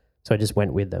today," so I just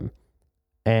went with them.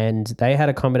 And they had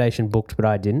accommodation booked, but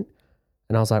I didn't.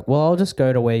 And I was like, well, I'll just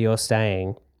go to where you're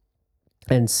staying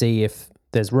and see if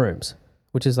there's rooms,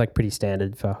 which is like pretty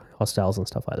standard for hostels and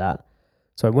stuff like that.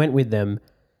 So I went with them,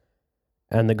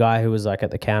 and the guy who was like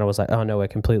at the counter was like, oh no, we're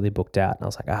completely booked out. And I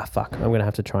was like, fuck, I'm going to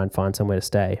have to try and find somewhere to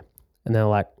stay. And they were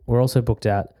like, we're also booked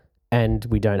out and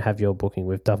we don't have your booking.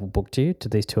 We've double booked you, to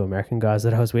these 2 American guys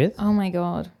that I was with. Oh my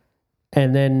God.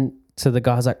 And then so the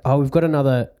guy's like, "Oh, we've got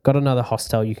another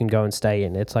hostel you can go and stay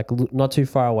in. It's like not too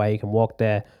far away. You can walk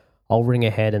there. I'll ring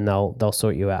ahead and they'll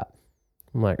sort you out."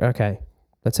 I'm like, "Okay,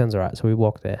 that sounds all right." So we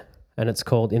walk there, and it's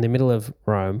called, in the middle of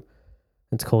Rome.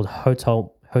 It's called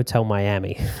Hotel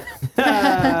Miami.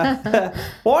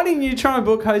 Why didn't you try and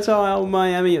book Hotel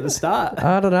Miami at the start?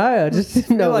 I don't know. I just didn't I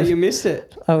feel know. like you missed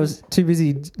it. I was too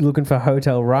busy looking for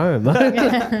Hotel Rome.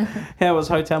 How was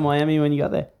Hotel Miami when you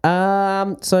got there?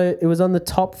 So it was on the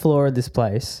top floor of this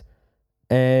place,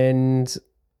 and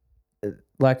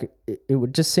like it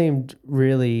would just seemed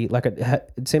really like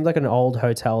it seemed like an old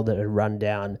hotel that had run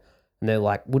down, and they're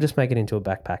like, "We'll just make it into a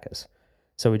backpackers,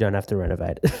 so we don't have to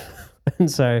renovate."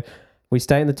 And so we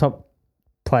stay in the top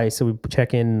place. So we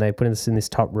check in. They put us in this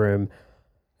top room,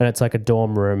 and it's like a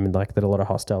dorm room, like that a lot of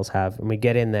hostels have. And we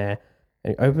get in there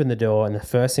and open the door, and the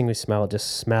first thing we smell, it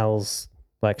just smells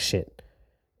like shit.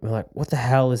 We're like, "What the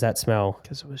hell is that smell?"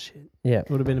 Because it was shit. Yeah,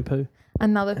 It would have been a poo.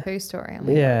 Another poo story. Oh my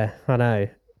God. yeah, I know.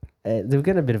 They're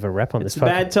getting a bit of a rep on It's this. the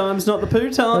bad times, not the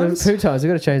poo times. Poo times.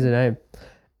 We've got to change the name.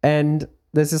 And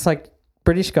there's this like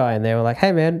British guy in there. We're like,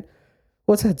 "Hey man,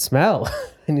 what's that smell?"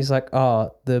 And he's like,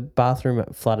 "Oh, the bathroom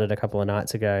flooded a couple of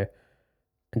nights ago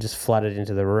and just flooded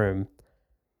into the room.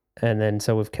 And then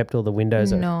so we've kept all the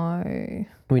windows No.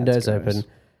 windows That's gross.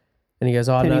 open." And he goes,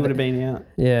 "Oh Penny no, would have been out.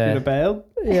 yeah, Would have bailed.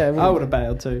 yeah." I would have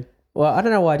bailed too. Well, I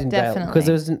don't know why I didn't bail because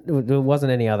Definitely. there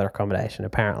wasn't any other accommodation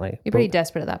apparently. You're pretty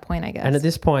desperate at that point, I guess. And at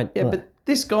this point, Yeah, but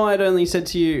this guy had only said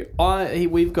to you,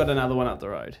 we've got another one up the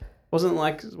road. Wasn't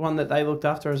like one that they looked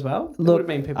after as well? There would have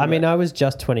been people. I mean, that- I was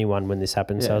just 21 when this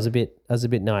happened, so Yeah. I was a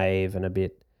bit naive and a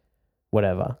bit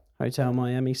whatever. Hotel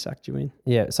Miami sucked you in.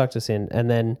 Yeah, it sucked us in, and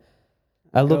then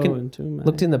I looked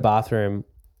in the bathroom,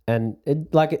 and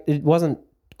it wasn't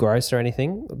gross or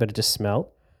anything, but it just smelled.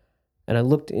 And I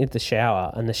looked at the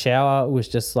shower, and the shower was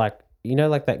just like, you know,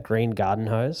 like that green garden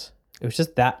hose. It was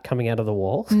just that coming out of the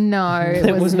wall. No,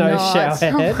 There it was no not. shower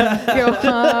head. Oh my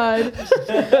God.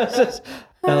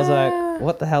 And I was like,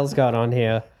 what the hell's going on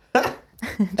here?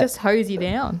 Just hose you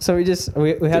down. So we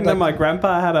Didn't had know like, my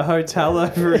grandpa had a hotel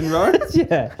over in Rome.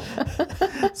 yeah,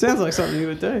 Sounds like something you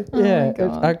would do. yeah.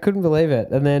 God. I couldn't believe it.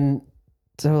 And then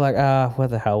so we're like, what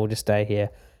the hell? We'll just stay here.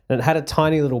 And it had a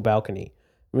tiny little balcony.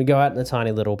 And we go out in the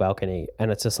tiny little balcony, and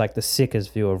it's just like the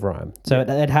sickest view of Rome. So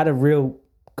it had a real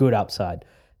good upside.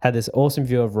 Had this awesome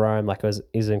view of Rome, like it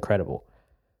was incredible.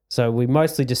 So we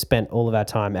mostly just spent all of our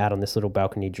time out on this little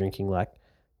balcony drinking like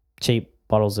cheap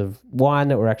bottles of wine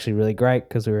that were actually really great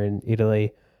because we were in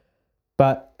Italy.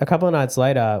 But a couple of nights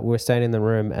later, we were staying in the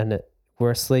room and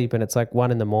we're asleep, and it's like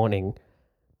 1 a.m.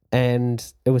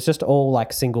 and it was just all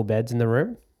like single beds in the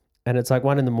room. And it's like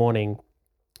 1 a.m.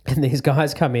 and these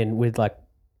guys come in with like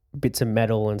bits of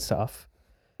metal and stuff.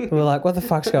 And we're like, what the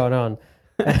fuck's going on?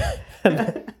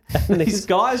 and These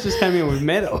guys just came in with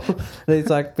metal. these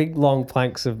like big long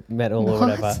planks of metal or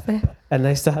whatever. And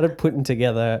they started putting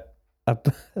together a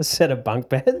set of bunk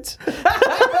beds.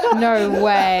 No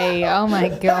way. Oh my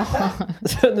God.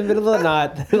 So in the middle of the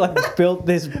night, they like built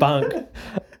this bunk.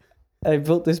 They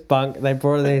built this bunk. They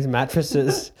brought in these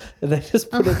mattresses, and they just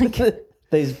put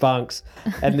these bunks,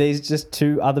 and these just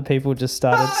two other people just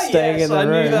started staying yes, in the I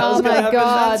knew room. that. Oh was gonna my happen.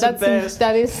 God. That's the best.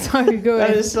 That is so good. That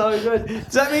is so good.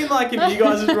 Does that mean like if you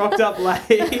guys had rocked up late,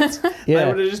 they Yeah.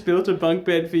 would have just built a bunk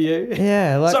bed for you?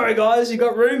 Yeah, like Sorry guys, you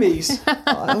got roomies.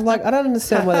 I'm like, I don't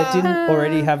understand why they didn't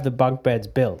already have the bunk beds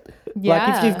built. Like if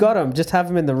Yeah. you've got them, just have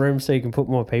them in the room so you can put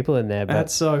more people in there. But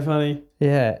That's so funny.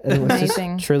 yeah, it was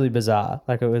Amazing. just truly bizarre.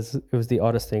 Like it was the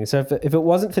oddest thing. So if it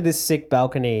wasn't for this sick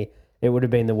balcony, it would have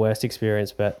been the worst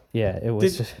experience. But yeah, it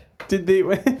was just. Did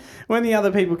when the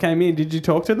other people came in, did you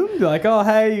talk to them? Be like, oh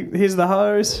hey, here's the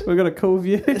hose. We've got a cool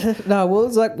view. No, well, it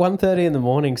was like 1:30 in the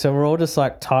morning, so we're all just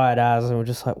like tired as, and we're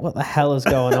just like, what the hell is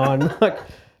going on? Like,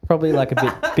 probably like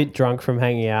a bit drunk from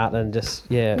hanging out, and just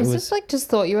it Was was. this like just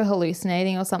thought you were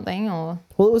hallucinating or something? Or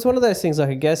Well, it was one of those things. Like,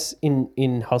 I guess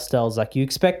in hostels, like you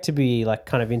expect to be like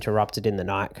kind of interrupted in the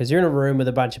night because you're in a room with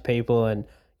a bunch of people, and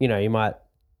you know you might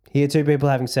hear two people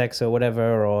having sex or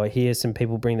whatever, or hear some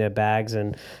people bring their bags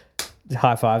and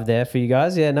high five there for you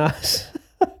guys. Yeah, nice.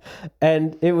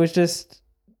 And it was just,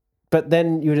 but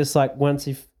then you were just like, once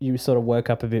you sort of woke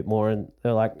up a bit more, and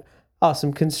they're like, oh,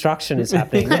 some construction is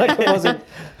happening. Like it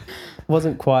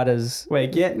wasn't quite as. We're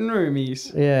getting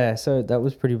roomies. Yeah, so that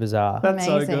was pretty bizarre. That's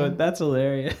Amazing. so good. That's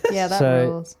hilarious. yeah, that So-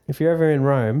 rules. If you're ever in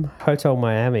Rome, Hotel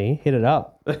Miami, hit it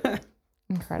up.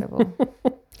 Incredible.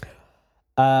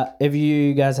 Have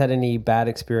you guys had any bad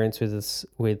experience with this,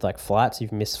 with like flights?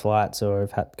 You've missed flights or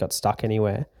have got stuck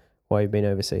anywhere while you've been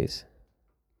overseas?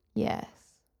 Yes.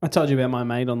 I told you about my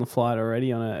mate on the flight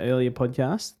already on an earlier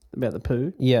podcast about the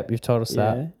poo. Yep, you've told us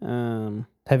that. Yeah.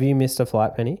 Have you missed a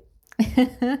flight, Penny?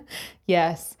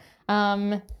 Yes.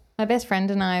 My best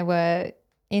friend and I were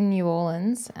in New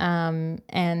Orleans,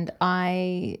 and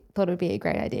I thought it would be a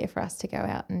great idea for us to go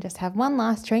out and just have one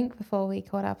last drink before we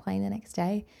caught our plane the next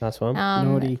day. Nice one.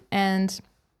 Naughty. And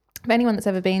for anyone that's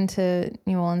ever been to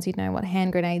New Orleans, you'd know what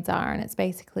hand grenades are, and it's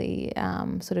basically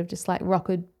sort of just like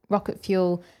rocket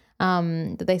fuel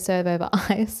that they serve over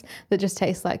ice that just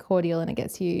tastes like cordial, and it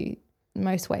gets you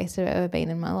most wasted I've ever been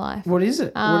in my life. What is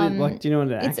it? Do you know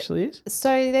what it actually is? So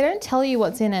they don't tell you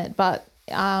what's in it, but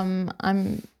I've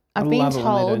been love it when they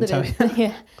told don't that tell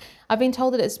yeah, I've been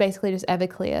told that it's basically just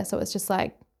Everclear, so it's just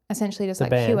like essentially just The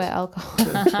like band. pure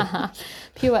alcohol,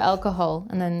 pure alcohol,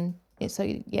 and then you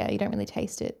don't really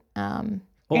taste it.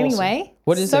 Anyway,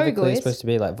 What is so Everclear good. supposed to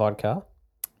be, like vodka?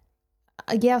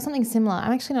 Yeah, something similar.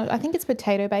 I'm actually not. I think it's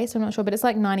potato based. I'm not sure, but it's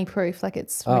like 90 proof. Like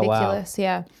it's Oh, wow. ridiculous.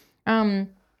 Yeah.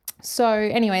 So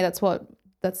anyway, that's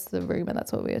the rumor.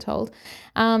 That's what we were told.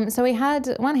 So we had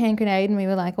one hand grenade, and we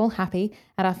were like all happy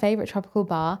at our favorite tropical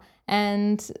bar,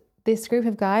 and this group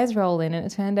of guys roll in, and it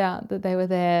turned out that they were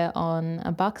there on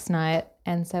a Bucks night.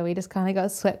 And so we just kind of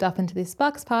got swept up into this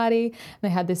Bucks party. They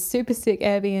had this super sick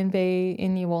Airbnb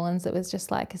in New Orleans that was just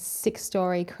like a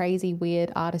 6-story, crazy,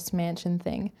 weird artist mansion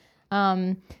thing.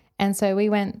 And so we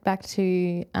went back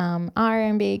to our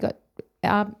Airbnb,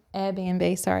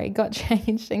 got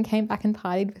changed and came back and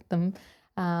partied with them.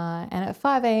 And at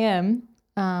 5 a.m.,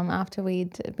 after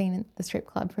we'd been at the strip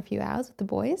club for a few hours with the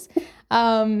boys,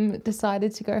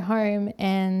 decided to go home,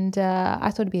 and I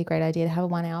thought it'd be a great idea to have a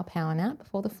 1-hour power nap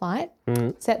before the flight,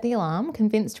 set the alarm,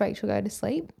 convinced Rachel to go to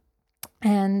sleep.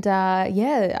 And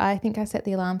I think I set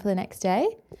the alarm for the next day.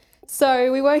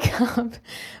 So we woke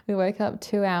up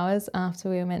 2 hours after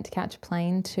we were meant to catch a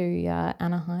plane to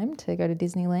Anaheim to go to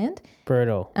Disneyland.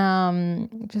 Brutal.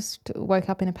 Just woke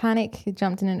up in a panic,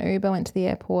 jumped in an Uber, went to the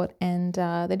airport, and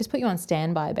they just put you on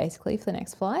standby basically for the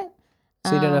next flight.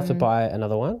 So you don't have to buy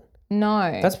another one?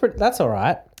 No. That's all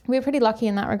right. We were pretty lucky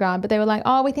in that regard, but they were like,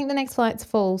 oh, we think the next flight's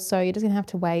full, so you're just going to have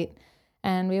to wait.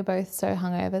 And we were both so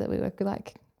hungover that we were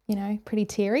like, pretty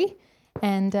teary.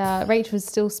 And Rach was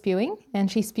still spewing, and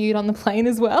she spewed on the plane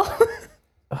as well.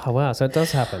 Oh, wow. So it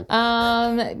does happen.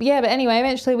 But anyway,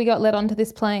 eventually we got let onto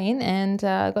this plane and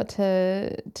got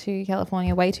to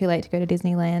California way too late to go to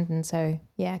Disneyland. And so,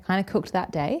 kind of cooked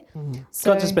that day.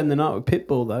 So, Got to spend the night with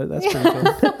Pitbull, though. That's pretty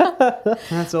cool.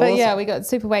 That's awesome. But yeah, we got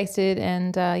super wasted,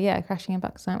 and crashing a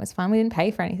Bucks night was fun. We didn't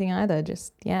pay for anything either.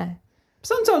 Just,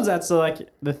 Sometimes that's like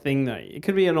the thing, though. It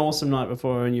could be an awesome night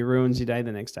before and you ruins your day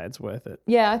the next day. It's worth it.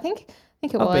 Yeah, I think it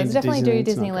I've been was. to Definitely do Disneyland, it's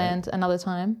not Disneyland another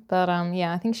time. But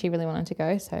I think she really wanted to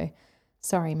go. So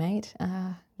sorry, mate.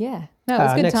 No, it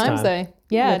was good next times time. though.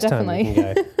 Yeah, Next time we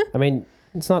definitely. can go. I mean,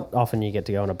 it's not often you get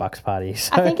to go on a Bucks party.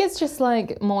 So. I think it's just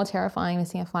like more terrifying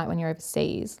missing a flight when you're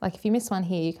overseas. Like if you miss one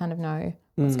here, you kind of know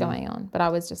what's going on. But I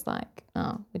was just like,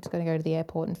 oh, we're just going to go to the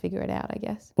airport and figure it out, I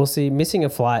guess. Well, see, missing a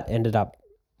flight ended up,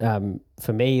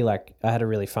 for me, like I had a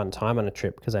really fun time on a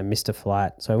trip because I missed a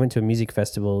flight. So I went to a music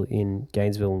festival in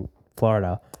Gainesville,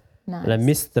 Florida, Nice. and I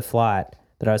missed the flight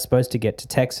that I was supposed to get to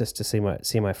Texas to see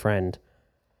my friend.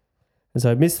 And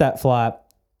so I missed that flight,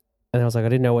 and I was like, I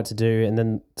didn't know what to do. And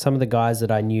then some of the guys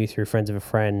that I knew through friends of a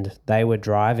friend, they were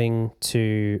driving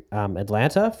to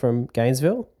Atlanta from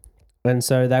Gainesville. And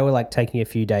so they were like taking a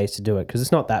few days to do it because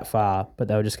it's not that far, but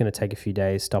they were just going to take a few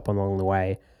days, stop along the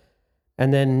way.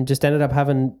 And then just ended up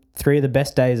having 3 of the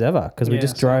best days ever because we Yeah,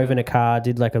 just so drove good. in a car,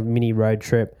 did like a mini road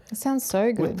trip. It sounds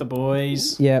so good. With the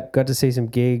boys. Yeah, got to see some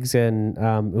gigs and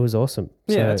it was awesome.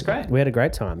 Yeah, So that's great. We had a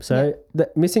great time. So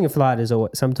missing a flight is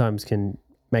sometimes can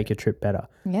make your trip better.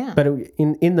 Yeah. But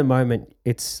in the moment,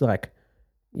 it's like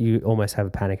you almost have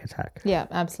a panic attack. Yeah,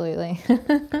 absolutely.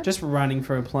 Just running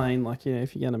for a plane, like,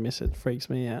 if you're going to miss it, freaks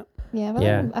me out. Yeah, but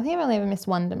Yeah. I think I've only ever missed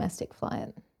one domestic flight.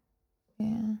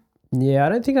 Yeah. Yeah, I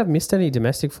don't think I've missed any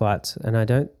domestic flights, and I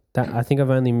think I've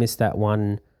only missed that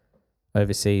one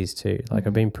overseas too. Like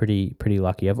I've been pretty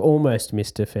lucky. I've almost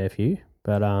missed a fair few,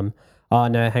 but oh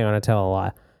no, hang on, I tell a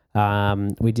lie.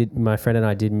 My friend and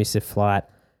I did miss a flight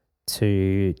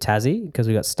to Tassie because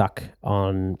we got stuck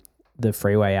on the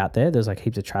freeway out there. There's like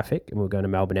heaps of traffic, and we were going to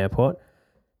Melbourne Airport,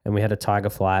 and we had a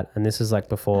Tiger flight, and this is like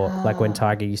before, like when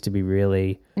Tiger used to be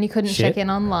really And you couldn't Shit. check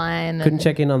in online. couldn't and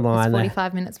check in it's online.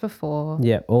 45 minutes before.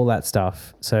 Yeah, all that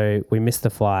stuff. So we missed the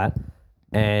flight,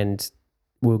 and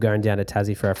we were going down to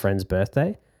Tassie for our friend's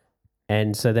birthday.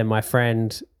 And so then my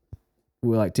friend,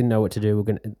 we didn't know what to do.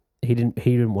 He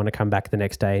didn't want to come back the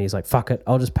next day, and he's like, "Fuck it,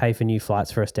 I'll just pay for new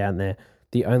flights for us down there."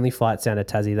 The only flights down to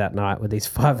Tassie that night were these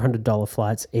 $500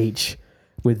 flights each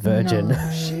with Virgin.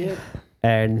 No. Shit.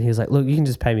 And he was like, look, you can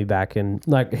just pay me back. And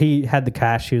like, he had the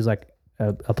cash. He was like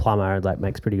a plumber and like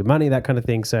makes pretty good money, that kind of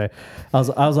thing. So I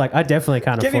was like, I definitely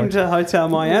can't Get him afford to Hotel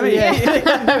Miami. Yeah.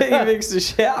 He fixed the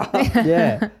shower.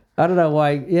 Yeah. I don't know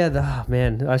why. Yeah. Oh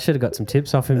man, I should have got some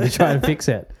tips off him to try and fix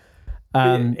it.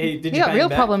 Did You you got pay real him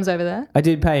back? problems over there. I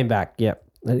did pay him back. Yep.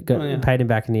 Paid him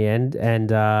back in the end.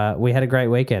 And we had a great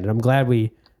weekend. And I'm glad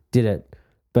we did it.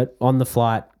 But on the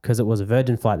flight, because it was a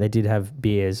Virgin flight, they did have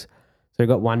beers. So we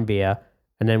got one beer.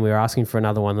 And then we were asking for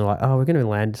another one. They're like, oh, we're going to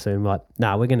land soon. We're like,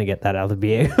 nah, we're going to get that other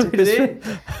beer. Did it?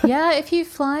 Yeah, if you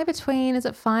fly between, is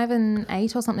it 5 and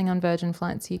 8 or something on Virgin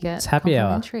flights, you get It's happy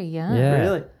hour. complimentary. Yeah. Yeah.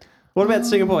 Really? What about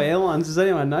Singapore Airlines? Does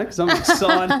anyone know? Because I'm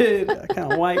excited. I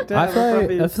can't wait to have a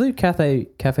proper... I flew Cafe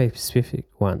Pacific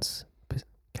once.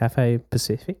 Cafe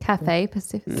Pacific? Cafe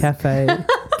Pacific. Cafe...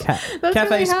 That's Cafe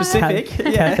really hard.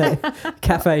 Specific. Yeah.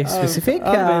 Cafe Specific?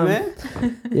 I've been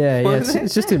there. Yeah,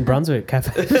 it's just in Brunswick.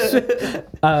 Cafe Pacific.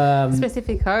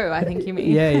 Specifico, I think you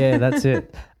mean. Yeah, that's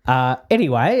it.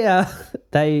 Anyway,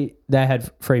 they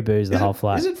had free booze the whole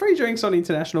flight. Is it free drinks on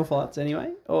international flights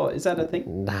anyway? Or is that a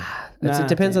thing? Nah, Nah, it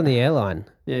depends on the airline.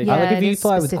 Yeah. Yeah. Like if it you is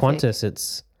fly with specific. Qantas,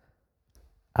 it's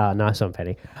nice one,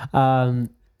 Penny.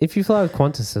 If you fly with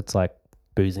Qantas, it's like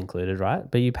booze included, right?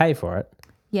 But you pay for it.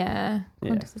 Yeah.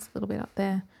 Yeah. Qantas is a little bit up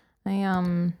there.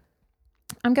 I'm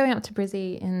going up to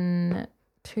Brizzy in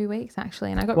 2 weeks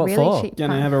actually, and I got What really for? cheap.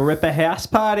 Gonna flights. have a ripper house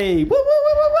party. Woo, woo,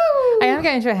 woo, woo, woo. I am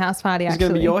going to a house party Is it actually.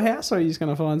 going to be your house or are you just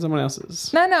going to find someone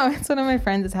else's? No, it's one of my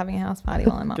friends is having a house party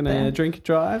while I'm up Gonna there. drink,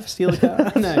 drive, steal a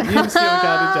car? No, you didn't steal a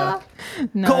car,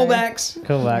 did No. you? Callbacks.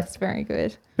 Cool, back. That's very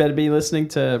good. Better be listening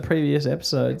to previous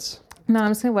episodes. No,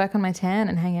 I'm just gonna work on my tan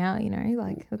and hang out. You know,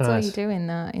 like that's all Nice. you do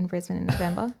in Brisbane in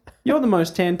November. You're the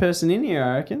most tan person in here,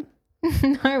 I reckon.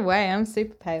 No way, I'm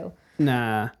super pale.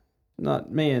 Nah, not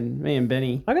me and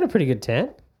Benny. I got a pretty good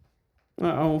tan.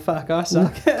 Oh fuck, I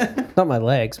suck. Not my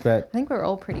legs, but I think we're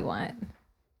all pretty white.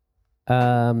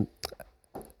 yeah.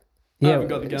 haven't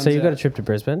got the guns So you've got out. a trip to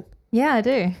Brisbane Yeah, I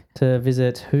do. to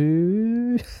visit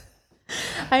who?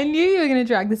 I knew you were gonna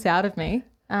drag this out of me.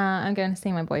 I'm going to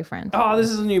see my boyfriend. Oh, this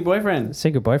is a new boyfriend.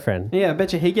 Secret boyfriend. Yeah, I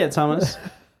bet you he gets hummus.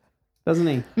 Doesn't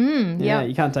he? Yeah. Yeah,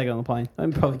 you can't take it on the plane. I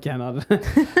probably cannot.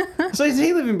 So does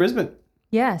he live in Brisbane?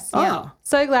 Yes. Yeah. Ah.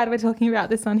 So glad we're talking about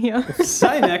this on here.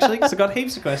 Same, actually, because I've got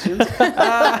heaps of questions.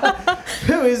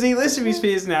 Who is he? List of his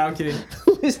fears. No, I'm kidding.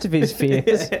 List of his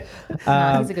fears.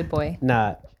 No, he's a good boy.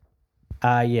 Nah.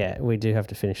 Yeah, we do have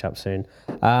to finish up soon.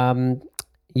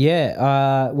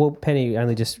 Well, Penny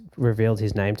only just revealed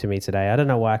his name to me today. I don't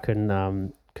know why I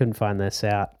couldn't find this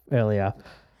out earlier.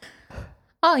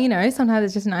 Oh, you know, sometimes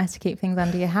it's just nice to keep things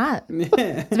under your hat. Yeah.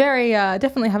 It's very,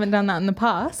 definitely haven't done that in the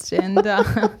past. And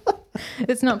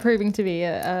it's not proving to be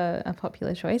a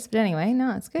popular choice. But anyway,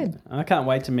 no, it's good. I can't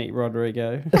wait to meet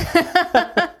Rodrigo.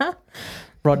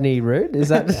 Rodney Rood, is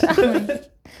that?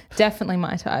 Definitely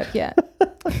my type, yeah.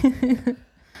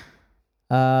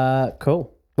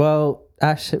 Cool. Well,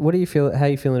 Ash, what do you feel? How are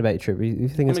you feeling about your trip? You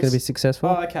think it's going to be successful?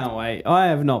 Oh, I can't wait. I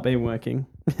have not been working.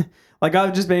 Like,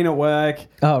 I've just been at work.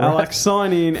 Oh, I right.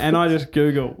 sign in and I just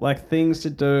Google like things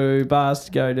to do, bars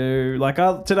to go to. Like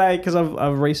today, because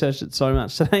I've researched it so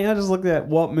much. Today, I just looked at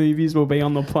what movies will be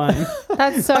on the plane.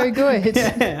 That's so good.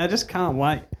 Yeah, I just can't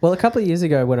wait. Well, a couple of years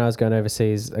ago when I was going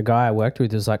overseas, a guy I worked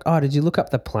with was like, oh, did you look up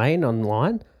the plane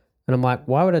online? And I'm like,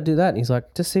 why would I do that? And he's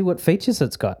like, just see what features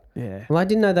it's got. Yeah. Well, I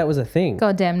didn't know that was a thing.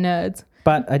 Goddamn nerds.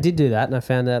 But I did do that, and I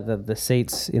found out that the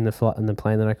seats in the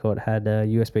plane that I caught had a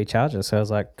USB charger. So I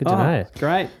was like, good to know.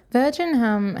 Great. Virgin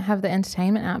have the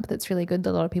entertainment app that's really good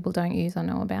that a lot of people don't use or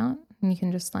know about. And you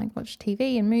can just like watch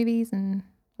TV and movies and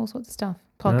all sorts of stuff.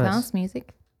 Podcasts, Nice.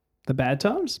 music. The bad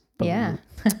times? Yeah.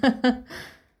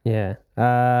 Yeah.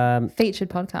 Featured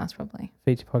podcast probably.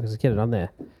 Feature podcast, get it on there.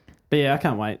 But yeah, I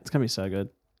can't wait. It's going to be so good.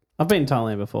 I've been to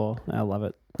Thailand before. I love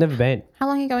it. Never been. How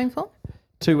long are you going for?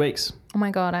 2 weeks. Oh my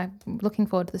God, I'm looking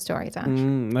forward to the stories, Ash.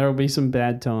 There will be some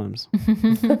bad times.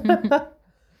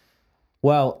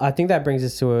 Well, I think that brings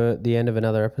us to the end of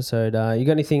another episode. You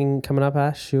got anything coming up,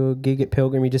 Ash? Your gig at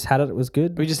Pilgrim, you just had it. It was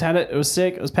good. We just had it. It was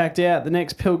sick. It was packed out. The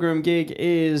next Pilgrim gig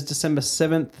is December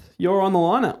 7th. You're on the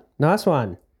lineup. Nice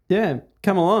one. Yeah,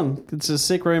 come along. It's a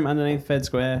sick room underneath Fed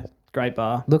Square. Great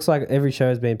bar. Looks like every show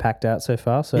has been packed out so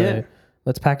far. So Yeah.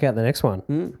 let's pack out the next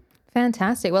one.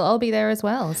 Fantastic. Well, I'll be there as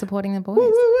well, supporting the boys.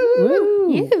 Woo!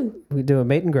 You. We do a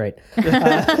meet and greet.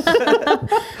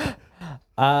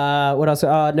 What else?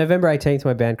 November 18th,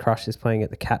 my band Crush is playing at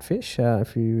the Catfish.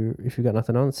 If you've got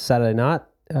nothing on, it's Saturday night.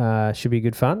 Should be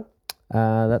good fun.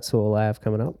 That's all I have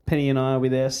coming up. Penny and I will be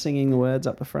there singing the words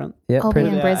up the front. Yeah, I'll be pretty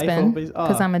in Yeah, Brisbane A4Bs. Oh.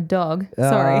 because I'm a dog.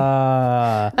 Sorry.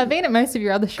 Ah, I've been at most of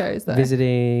your other shows though.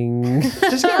 visiting.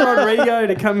 Just get Rodrigo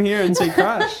to come here and see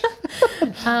Crush.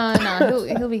 No,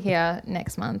 he'll be here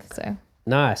next month. So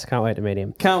Nice. Can't wait to meet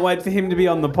him. Can't wait for him to be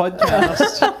on the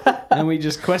podcast and we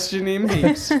just question him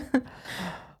heaps.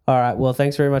 All right. Well,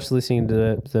 thanks very much for listening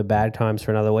to the Bad Times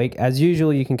for another week. As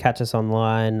usual, you can catch us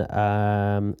online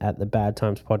at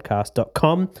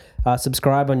thebadtimespodcast.com.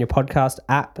 Subscribe on your podcast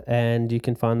app, and you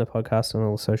can find the podcast on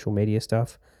all the social media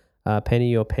stuff.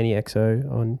 Penny or PennyXO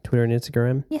on Twitter and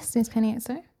Instagram. yes, Miss Penny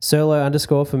so.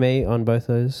 Solo_ for me on both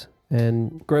those.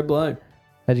 And Greblow.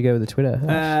 how'd you go with the Twitter?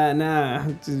 Nah.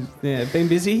 Yeah, been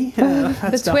busy.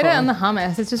 The Twitter and the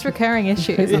hummus. It's just recurring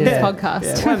issues on this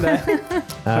podcast. Yeah, one day.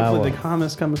 Hopefully well. the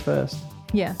hummus comes first.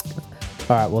 Yeah.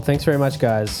 All right. Well, thanks very much,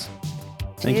 guys.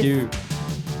 Thank Cheers. you.